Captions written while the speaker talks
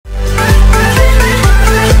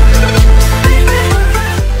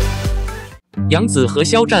杨紫和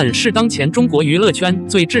肖战是当前中国娱乐圈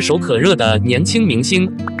最炙手可热的年轻明星，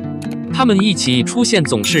他们一起出现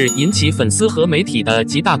总是引起粉丝和媒体的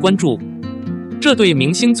极大关注。这对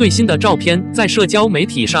明星最新的照片在社交媒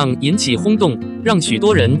体上引起轰动，让许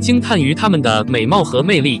多人惊叹于他们的美貌和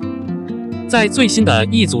魅力。在最新的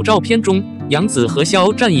一组照片中，杨紫和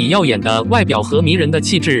肖战以耀眼的外表和迷人的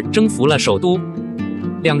气质征服了首都，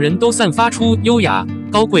两人都散发出优雅、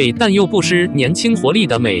高贵但又不失年轻活力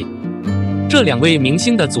的美。这两位明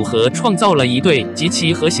星的组合创造了一对极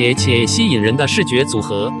其和谐且吸引人的视觉组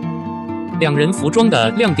合。两人服装的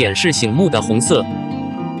亮点是醒目的红色。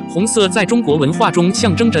红色在中国文化中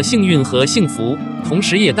象征着幸运和幸福，同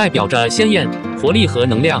时也代表着鲜艳、活力和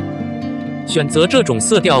能量。选择这种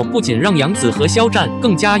色调不仅让杨紫和肖战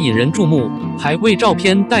更加引人注目，还为照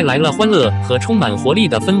片带来了欢乐和充满活力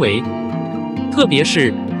的氛围。特别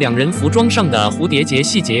是两人服装上的蝴蝶结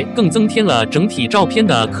细节，更增添了整体照片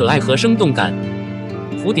的可爱和生动感。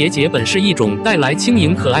蝴蝶结本是一种带来轻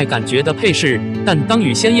盈可爱感觉的配饰，但当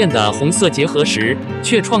与鲜艳的红色结合时，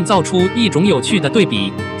却创造出一种有趣的对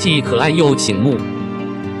比，既可爱又醒目。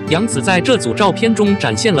杨紫在这组照片中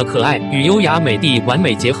展现了可爱与优雅美的完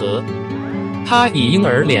美结合。她以婴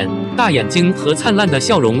儿脸、大眼睛和灿烂的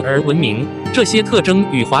笑容而闻名，这些特征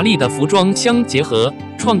与华丽的服装相结合，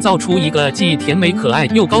创造出一个既甜美可爱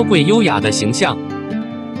又高贵优雅的形象。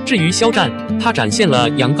至于肖战，他展现了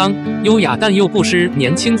阳刚、优雅但又不失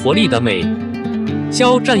年轻活力的美。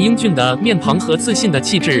肖战英俊的面庞和自信的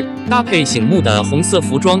气质，搭配醒目的红色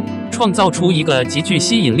服装，创造出一个极具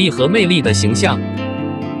吸引力和魅力的形象。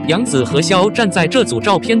杨紫和肖战在这组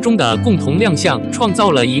照片中的共同亮相，创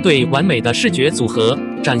造了一对完美的视觉组合，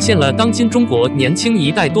展现了当今中国年轻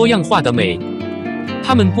一代多样化的美。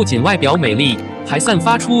他们不仅外表美丽，还散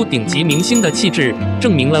发出顶级明星的气质，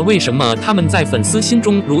证明了为什么他们在粉丝心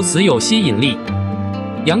中如此有吸引力。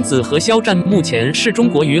杨紫和肖战目前是中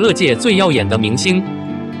国娱乐界最耀眼的明星，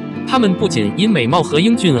他们不仅因美貌和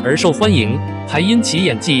英俊而受欢迎，还因其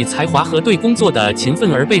演技才华和对工作的勤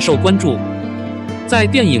奋而备受关注。在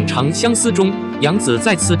电影《长相思》中，杨紫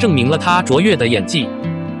再次证明了她卓越的演技。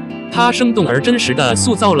她生动而真实地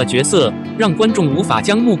塑造了角色，让观众无法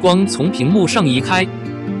将目光从屏幕上移开。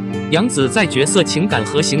杨紫在角色情感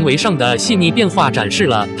和行为上的细腻变化，展示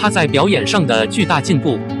了她在表演上的巨大进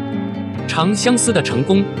步。《长相思》的成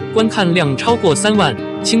功，观看量超过3万，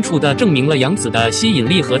清楚地证明了杨紫的吸引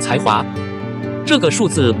力和才华。这个数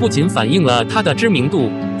字不仅反映了她的知名度，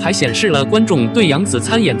还显示了观众对杨紫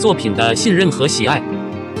参演作品的信任和喜爱。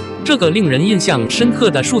这个令人印象深刻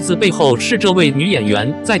的数字背后，是这位女演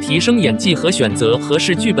员在提升演技和选择合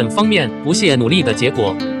适剧本方面不懈努力的结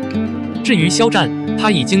果。至于肖战，他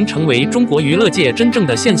已经成为中国娱乐界真正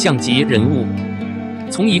的现象级人物。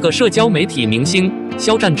从一个社交媒体明星，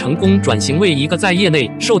肖战成功转型为一个在业内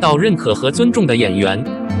受到认可和尊重的演员。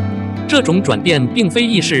这种转变并非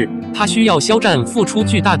易事，他需要肖战付出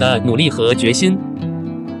巨大的努力和决心。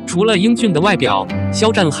除了英俊的外表，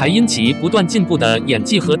肖战还因其不断进步的演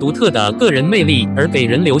技和独特的个人魅力而给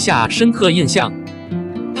人留下深刻印象。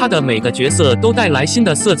他的每个角色都带来新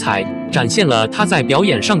的色彩，展现了他在表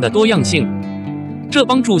演上的多样性。这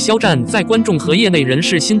帮助肖战在观众和业内人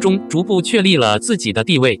士心中逐步确立了自己的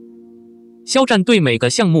地位。肖战对每个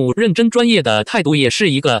项目认真专业的态度也是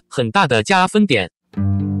一个很大的加分点。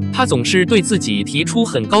他总是对自己提出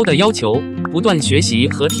很高的要求，不断学习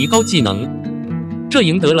和提高技能。这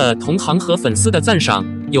赢得了同行和粉丝的赞赏，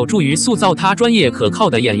有助于塑造他专业可靠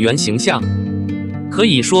的演员形象。可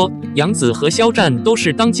以说，杨紫和肖战都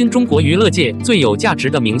是当今中国娱乐界最有价值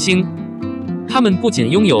的明星。他们不仅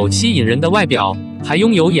拥有吸引人的外表，还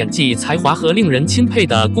拥有演技才华和令人钦佩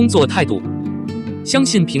的工作态度。相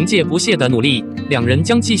信凭借不懈的努力，两人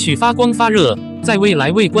将继续发光发热，在未来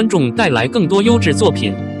为观众带来更多优质作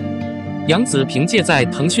品。杨紫凭借在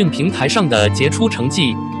腾讯平台上的杰出成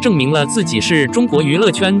绩，证明了自己是中国娱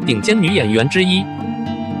乐圈顶尖女演员之一。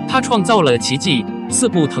她创造了奇迹，4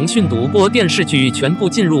部腾讯独播电视剧全部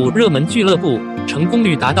进入热门俱乐部，成功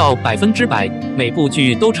率达到100%，每部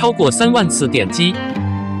剧都超过3万次点击。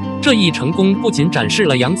这一成功不仅展示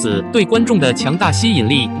了杨紫对观众的强大吸引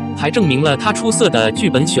力，还证明了她出色的剧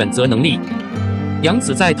本选择能力。杨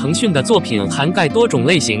紫在腾讯的作品涵盖多种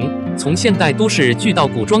类型，从现代都市剧到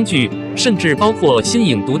古装剧，甚至包括新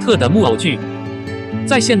颖独特的木偶剧。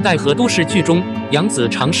在现代和都市剧中，杨紫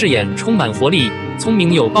常饰演充满活力、聪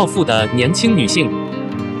明有抱负的年轻女性。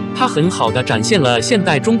她很好地展现了现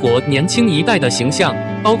代中国年轻一代的形象，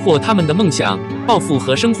包括他们的梦想、抱负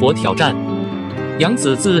和生活挑战。杨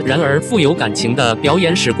紫自然而富有感情的表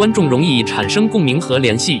演使观众容易产生共鸣和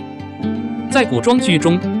联系。在古装剧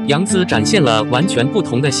中，杨紫展现了完全不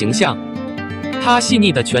同的形象。她细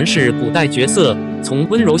腻地诠释古代角色，从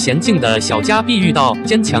温柔娴静的小家碧玉到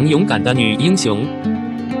坚强勇敢的女英雄。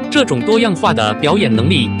这种多样化的表演能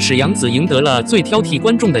力使杨紫赢得了最挑剔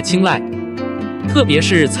观众的青睐，特别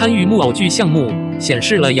是参与木偶剧项目，显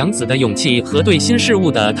示了杨紫的勇气和对新事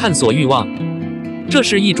物的探索欲望。这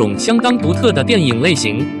是一种相当独特的电影类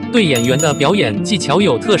型，对演员的表演技巧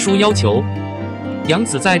有特殊要求。杨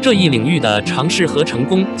紫在这一领域的尝试和成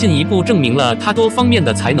功，进一步证明了她多方面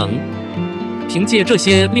的才能。凭借这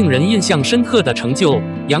些令人印象深刻的成就，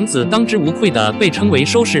杨紫当之无愧地被称为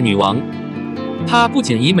收视女王。她不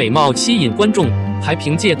仅以美貌吸引观众，还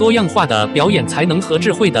凭借多样化的表演才能和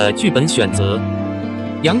智慧的剧本选择。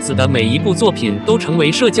杨紫的每一部作品都成为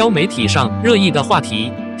社交媒体上热议的话题，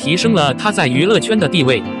提升了她在娱乐圈的地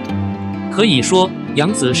位。可以说，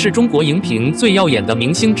杨紫是中国荧屏最耀眼的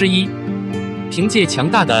明星之一。凭借强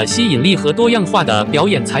大的吸引力和多样化的表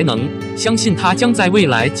演才能，相信她将在未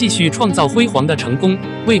来继续创造辉煌的成功，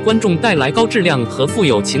为观众带来高质量和富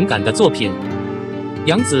有情感的作品。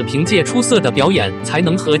杨紫凭借出色的表演才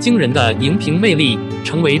能和惊人的荧屏魅力，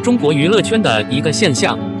成为中国娱乐圈的一个现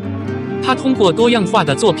象。她通过多样化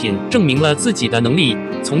的作品证明了自己的能力，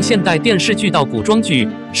从现代电视剧到古装剧，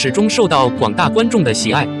始终受到广大观众的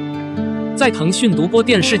喜爱。在腾讯独播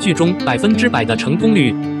电视剧中100%的成功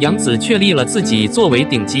率，杨紫确立了自己作为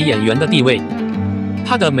顶级演员的地位。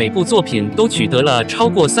她的每部作品都取得了超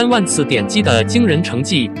过3万次点击的惊人成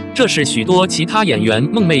绩，这是许多其他演员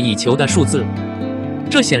梦寐以求的数字。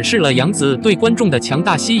这显示了杨紫对观众的强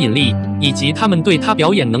大吸引力，以及他们对她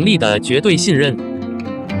表演能力的绝对信任。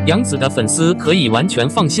杨紫的粉丝可以完全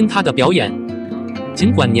放心她的表演。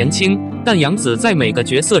尽管年轻，但杨紫在每个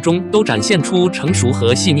角色中都展现出成熟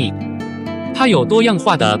和细腻。她有多样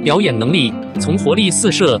化的表演能力，从活力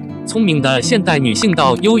四射、聪明的现代女性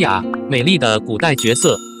到优雅、美丽的古代角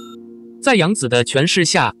色。在杨紫的诠释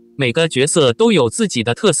下，每个角色都有自己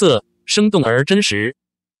的特色，生动而真实。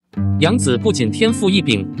杨紫不仅天赋异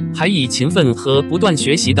禀，还以勤奋和不断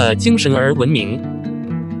学习的精神而闻名。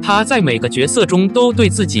她在每个角色中都对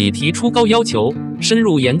自己提出高要求，深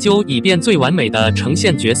入研究，以便最完美地呈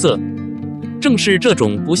现角色。正是这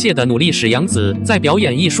种不懈的努力，使杨紫在表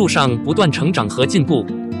演艺术上不断成长和进步。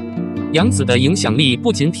杨紫的影响力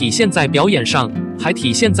不仅体现在表演上，还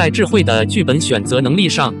体现在智慧的剧本选择能力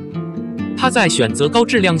上。她在选择高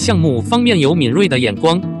质量项目方面有敏锐的眼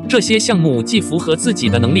光，这些项目既符合自己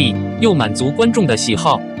的能力，又满足观众的喜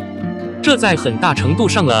好。这在很大程度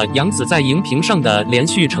上了杨紫在荧屏上的连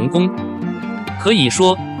续成功。可以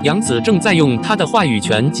说，杨紫正在用她的话语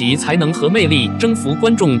权及才能和魅力征服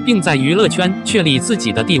观众，并在娱乐圈确立自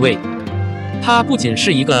己的地位。她不仅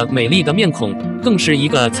是一个美丽的面孔，更是一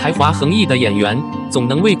个才华横溢的演员，总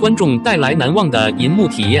能为观众带来难忘的银幕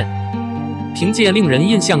体验。凭借令人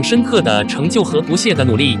印象深刻的成就和不懈的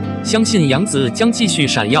努力，相信杨紫将继续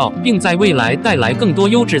闪耀，并在未来带来更多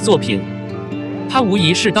优质作品。她无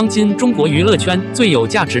疑是当今中国娱乐圈最有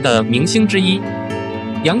价值的明星之一。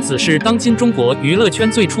杨紫是当今中国娱乐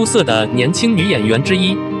圈最出色的年轻女演员之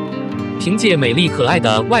一。凭借美丽可爱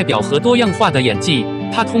的外表和多样化的演技，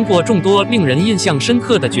她通过众多令人印象深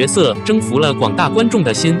刻的角色征服了广大观众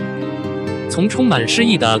的心。从充满诗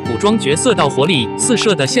意的古装角色到活力四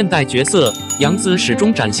射的现代角色，杨紫始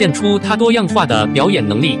终展现出她多样化的表演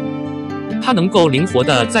能力。她能够灵活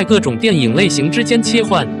地在各种电影类型之间切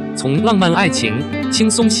换，从浪漫爱情、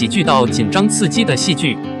轻松喜剧到紧张刺激的戏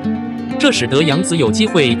剧。这使得杨紫有机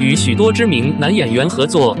会与许多知名男演员合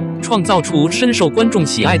作，创造出深受观众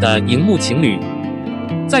喜爱的荧幕情侣。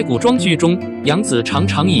在古装剧中，杨紫常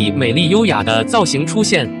常以美丽优雅的造型出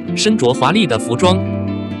现，身着华丽的服装。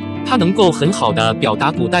她能够很好地表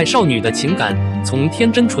达古代少女的情感，从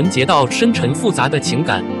天真纯洁到深沉复杂的情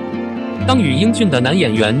感。当与英俊的男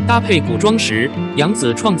演员搭配古装时，杨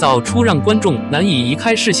紫创造出让观众难以移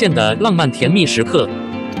开视线的浪漫甜蜜时刻。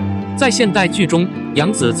在现代剧中，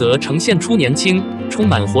杨紫则呈现出年轻、充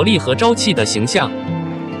满活力和朝气的形象。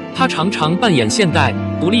她常常扮演现代、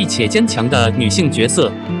独立且坚强的女性角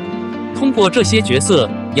色。通过这些角色，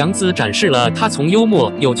杨紫展示了她从幽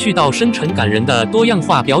默、有趣到深沉感人的多样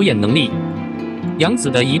化表演能力。杨紫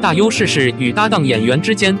的一大优势是与搭档演员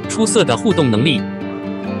之间出色的互动能力。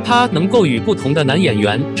她能够与不同的男演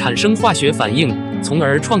员产生化学反应，从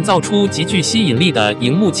而创造出极具吸引力的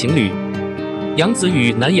荧幕情侣。杨紫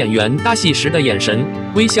与男演员搭戏时的眼神、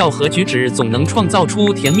微笑和举止总能创造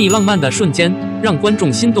出甜蜜浪漫的瞬间，让观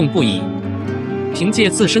众心动不已。凭借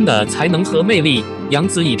自身的才能和魅力，杨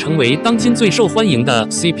紫已成为当今最受欢迎的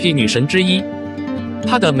CP 女神之一。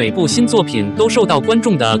她的每部新作品都受到观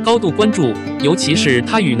众的高度关注，尤其是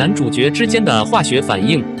她与男主角之间的化学反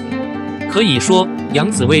应。可以说，杨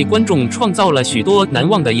紫为观众创造了许多难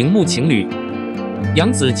忘的荧幕情侣。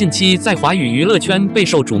杨紫近期在华语娱乐圈备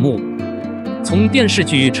受瞩目，从电视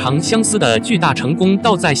剧《长相思》的巨大成功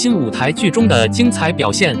到在新舞台剧中的精彩表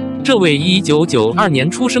现，这位1992年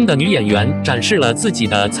出生的女演员展示了自己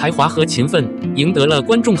的才华和勤奋，赢得了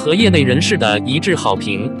观众和业内人士的一致好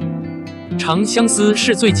评。《长相思》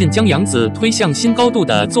是最近将杨紫推向新高度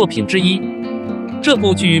的作品之一。这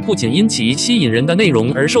部剧不仅因其吸引人的内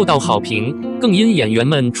容而受到好评，更因演员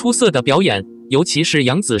们出色的表演，尤其是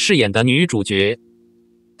杨紫饰演的女主角。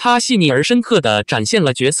她细腻而深刻地展现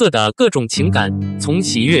了角色的各种情感，从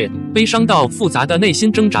喜悦、悲伤到复杂的内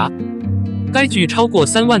心挣扎。该剧超过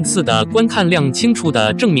3万次的观看量，清楚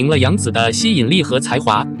地证明了杨紫的吸引力和才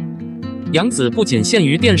华。杨紫不仅限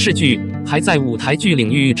于电视剧，还在舞台剧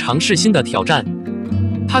领域尝试新的挑战。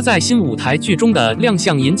她在新舞台剧中的亮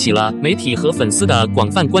相引起了媒体和粉丝的广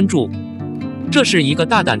泛关注，这是一个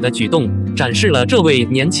大胆的举动，展示了这位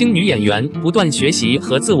年轻女演员不断学习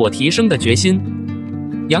和自我提升的决心。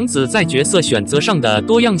杨紫在角色选择上的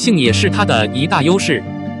多样性也是她的一大优势。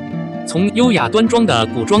从优雅端庄的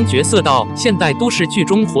古装角色到现代都市剧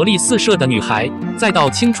中活力四射的女孩，再到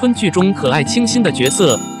青春剧中可爱清新的角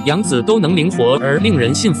色，杨紫都能灵活而令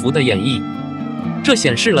人信服的演绎。这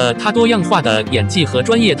显示了她多样化的演技和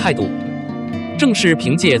专业态度。正是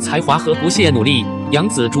凭借才华和不懈努力，杨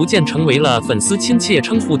紫逐渐成为了粉丝亲切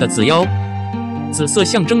称呼的紫妖。紫色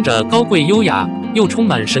象征着高贵优雅，又充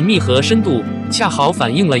满神秘和深度，恰好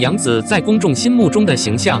反映了杨紫在公众心目中的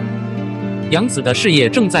形象。杨紫的事业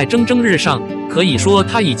正在蒸蒸日上，可以说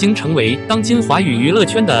她已经成为当今华语娱乐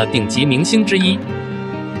圈的顶级明星之一。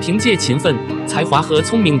凭借勤奋、才华和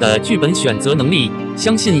聪明的剧本选择能力，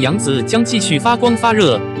相信杨紫将继续发光发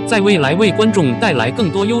热，在未来为观众带来更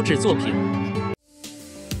多优质作品。